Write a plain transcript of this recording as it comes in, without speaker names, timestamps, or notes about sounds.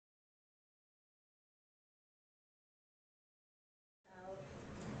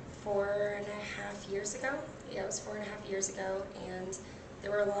4.5 years ago. Yeah, it was 4.5 years ago, and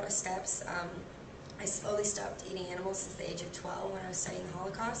there were a lot of steps. I slowly stopped eating animals since the age of 12 when I was studying the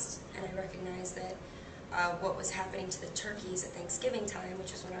Holocaust, and I recognized that what was happening to the turkeys at Thanksgiving time,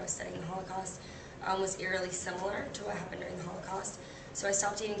 which was when I was studying the Holocaust, was eerily similar to what happened during the Holocaust. So I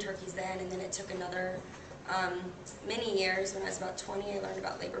stopped eating turkeys then, and then it took another many years. When I was about 20, I learned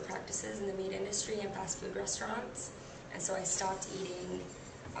about labor practices in the meat industry and fast food restaurants, and so I stopped eating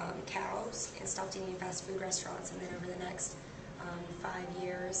cows and stopped eating fast food restaurants, and then over the next 5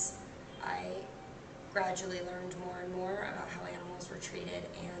 years, I gradually learned more and more about how animals were treated,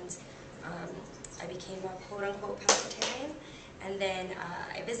 and I became a quote-unquote pescatarian. And then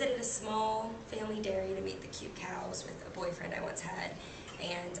I visited a small family dairy to meet the cute cows with a boyfriend I once had,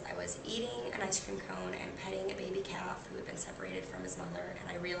 and I was eating an ice cream cone and petting a baby calf who had been separated from his mother, and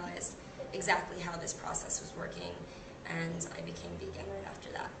I realized exactly how this process was working, and I became vegan right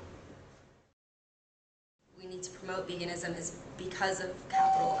after that. We need to promote veganism is because of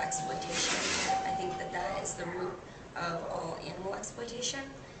capital exploitation. I think that that is the root of all animal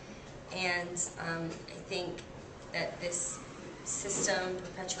exploitation, and I think that this system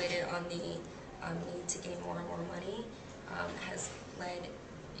perpetuated on the need to gain more and more money has led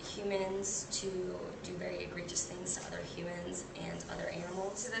humans to do very egregious things to other humans and other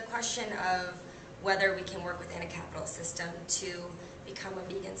animals. So the question of whether we can work within a capitalist system to become a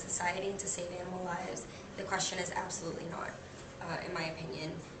vegan society and to save animal lives, the question is absolutely not, in my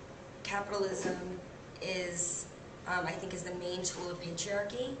opinion. Capitalism is, I think, is the main tool of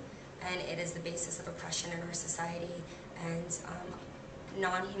patriarchy, and it is the basis of oppression in our society, and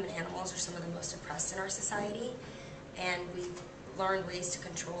non-human animals are some of the most oppressed in our society, and we've learned ways to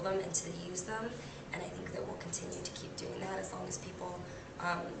control them and to use them, and I think that we'll continue to keep doing that as long as people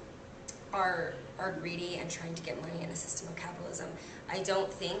are greedy and trying to get money in a system of capitalism. I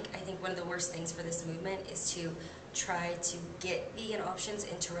think one of the worst things for this movement is to try to get vegan options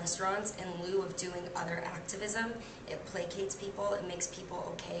into restaurants in lieu of doing other activism. It placates people, it makes people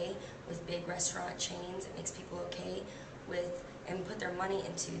okay with big restaurant chains, it makes people okay with and put their money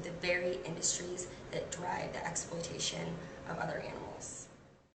into the very industries that drive the exploitation of other animals.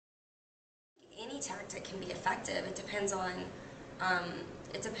 Any tactic can be effective. It depends on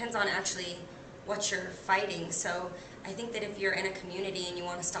actually what you're fighting. So I think that if you're in a community and you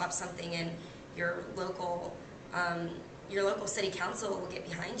want to stop something, and your local city council will get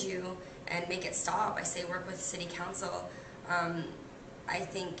behind you and make it stop, I say work with city council. I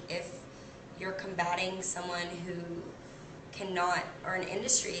think if you're combating someone who cannot, or an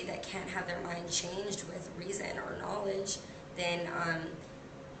industry that can't have their mind changed with reason or knowledge, then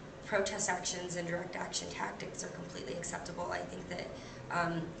protest actions and direct action tactics are completely acceptable. I think that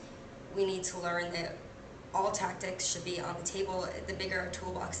we need to learn that all tactics should be on the table. The bigger our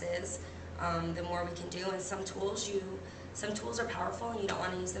toolbox is, the more we can do. And some tools are powerful and you don't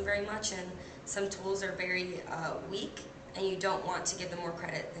want to use them very much, and some tools are very weak and you don't want to give them more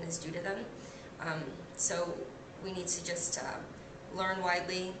credit than is due to them. So we need to just learn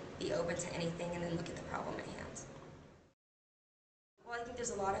widely, be open to anything, and then look at the problem at hand. Well, I think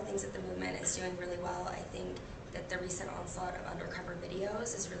there's a lot of things that the movement is doing really well. I think that the recent onslaught of undercover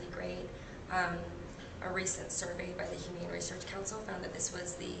videos is really great. A recent survey by the Humane Research Council found that this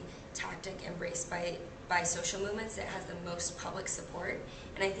was the tactic embraced by social movements that has the most public support,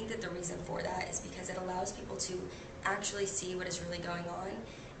 and I think that the reason for that is because it allows people to actually see what is really going on,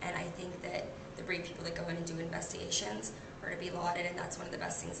 and I think that the brave people that go in and do investigations are to be lauded, and that's one of the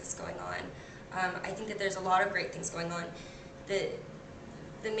best things that's going on. I think that there's a lot of great things going on.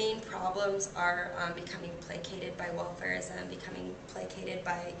 The main problems are becoming placated by welfarism, becoming placated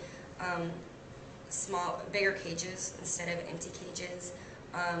by bigger cages instead of empty cages,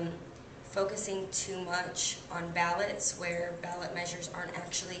 focusing too much on ballots where ballot measures aren't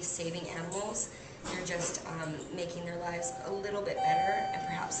actually saving animals. They're just making their lives a little bit better and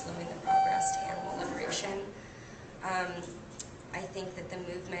perhaps slowing the progress to animal liberation. I think that the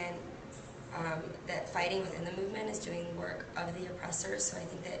movement, that fighting within the movement is doing the work of the oppressors, so I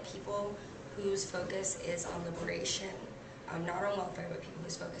think that people whose focus is on liberation, not on welfare, but people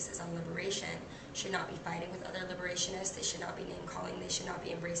whose focus is on liberation, should not be fighting with other liberationists. They should not be name-calling. They should not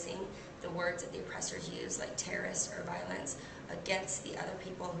be embracing the words that the oppressors use, like terrorist or violence, against the other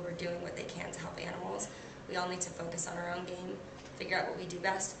people who are doing what they can to help animals. We all need to focus on our own game, figure out what we do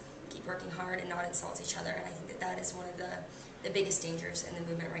best, keep working hard, and not insult each other. And I think that that is one of the biggest dangers in the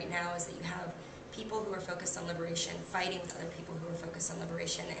movement right now, is that you have people who are focused on liberation fighting with other people who are focused on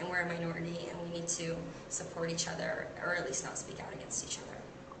liberation, and we're a minority, and we need to support each other, or at least not speak out against each other.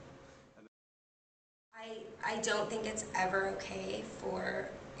 I don't think it's ever okay for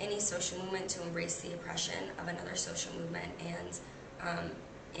any social movement to embrace the oppression of another social movement. And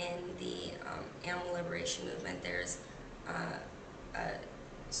in the animal liberation movement, there's a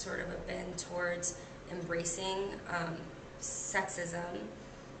sort of a bend towards embracing sexism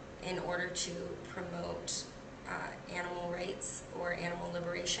in order to promote animal rights or animal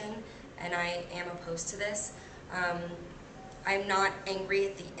liberation, and I am opposed to this. I'm not angry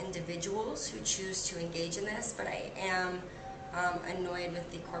at the individuals who choose to engage in this, but I am annoyed with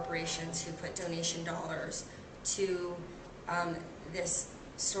the corporations who put donation dollars to this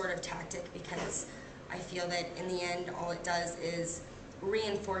sort of tactic, because I feel that in the end all it does is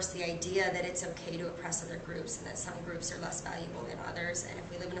reinforce the idea that it's okay to oppress other groups and that some groups are less valuable than others. And if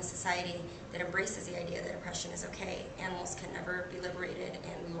we live in a society that embraces the idea that oppression is okay, animals can never be liberated,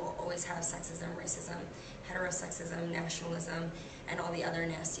 and we will always have sexism, racism, heterosexism, nationalism, and all the other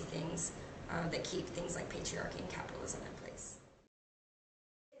nasty things that keep things like patriarchy and capitalism in place.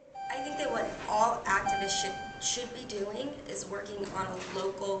 I think that what all activists should be doing is working on a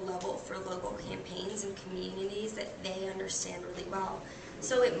local level for local campaigns and communities that they understand really well.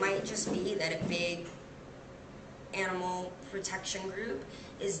 So it might just be that a big animal protection group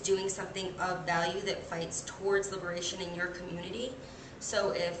is doing something of value that fights towards liberation in your community.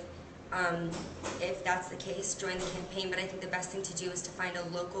 So if that's the case, join the campaign. But I think the best thing to do is to find a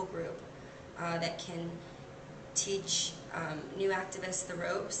local group that can teach new activists the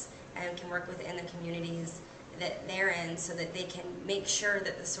ropes and can work within the communities that they're in, so that they can make sure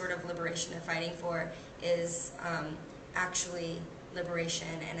that the sort of liberation they're fighting for is actually liberation,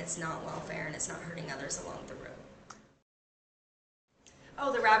 and it's not welfare, and it's not hurting others along the road.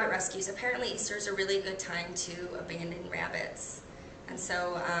 Oh, the rabbit rescues. Apparently Easter is a really good time to abandon rabbits. And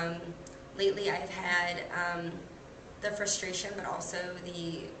so lately I've had the frustration, but also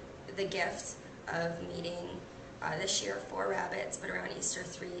the gift of meeting this year 4 rabbits, but around Easter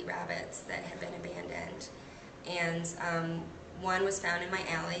 3 rabbits that had been abandoned. And one was found in my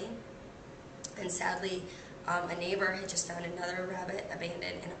alley, and sadly a neighbor had just found another rabbit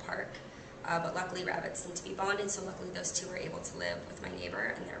abandoned in a park. But luckily rabbits need to be bonded, so luckily those 2 were able to live with my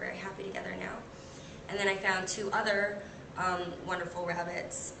neighbor, and they're very happy together now. And then I found 2 other wonderful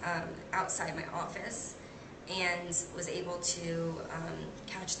rabbits outside my office, and was able to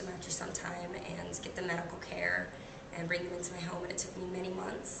catch them after some time and get them medical care and bring them into my home, and it took me many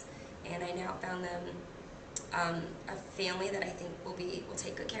months. And I now found them a family that I think will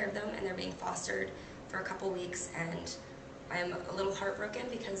take good care of them, and they're being fostered for a couple weeks, and I'm a little heartbroken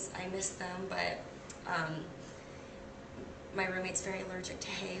because I miss them, but my roommate's very allergic to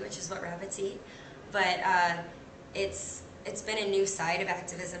hay, which is what rabbits eat. But it's been a new side of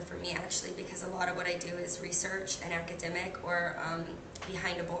activism for me, actually, because a lot of what I do is research and academic, or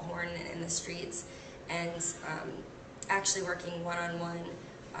behind a bullhorn and in the streets, and actually working one-on-one,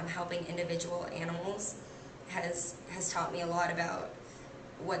 helping individual animals has taught me a lot about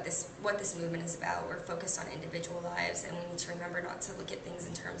what this movement is about. We're focused on individual lives, and we need to remember not to look at things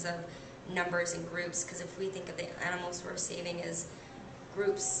in terms of numbers and groups, because if we think of the animals we're saving as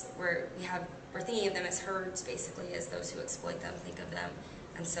groups, we're thinking of them as herds, basically, as those who exploit them think of them.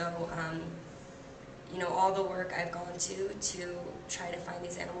 And so you know, all the work I've gone to try to find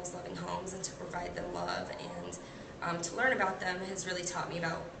these animals loving homes and to provide them love and to learn about them has really taught me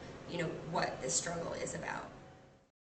about, you know, what this struggle is about.